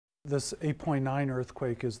This 8.9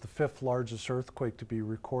 earthquake is the 5th largest earthquake to be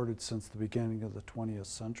recorded since the beginning of the 20th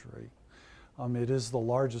century. It is the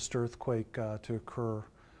largest earthquake to occur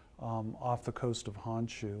off the coast of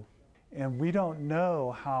Hanchu. And we don't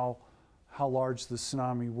know how large the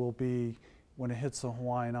tsunami will be when it hits the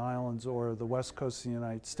Hawaiian Islands or the west coast of the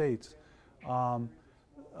United States.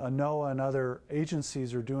 NOAA and other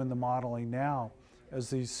agencies are doing the modeling now.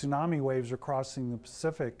 As these tsunami waves are crossing the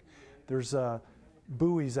Pacific, there's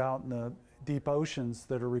buoys out in the deep oceans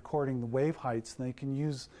that are recording the wave heights, and they can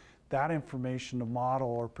use that information to model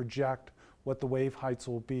or project what the wave heights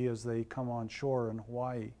will be as they come on shore in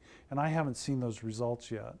Hawaii. And I haven't seen those results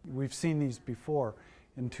yet. We've seen these before.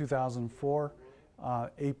 In 2004,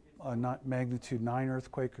 magnitude 9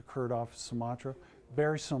 earthquake occurred off of Sumatra,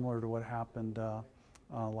 very similar to what happened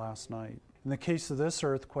last night. In the case of this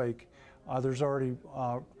earthquake, there's already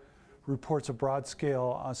reports of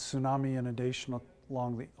broad-scale tsunami inundation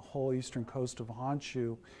along the whole eastern coast of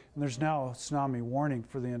Hanchu, and there's now a tsunami warning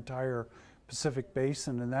for the entire Pacific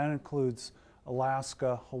basin, and that includes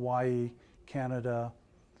Alaska, Hawaii, Canada,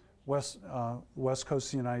 west coast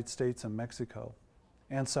of the United States, and Mexico,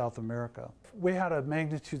 and South America. We had a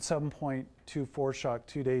magnitude 7.2 foreshock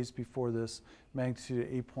 2 days before this magnitude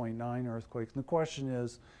 8.9 earthquake. And the question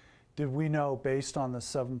is, did we know based on the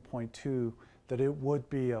 7.2 that it would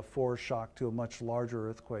be a foreshock to a much larger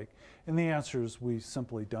earthquake? And the answer is we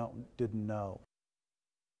simply didn't know.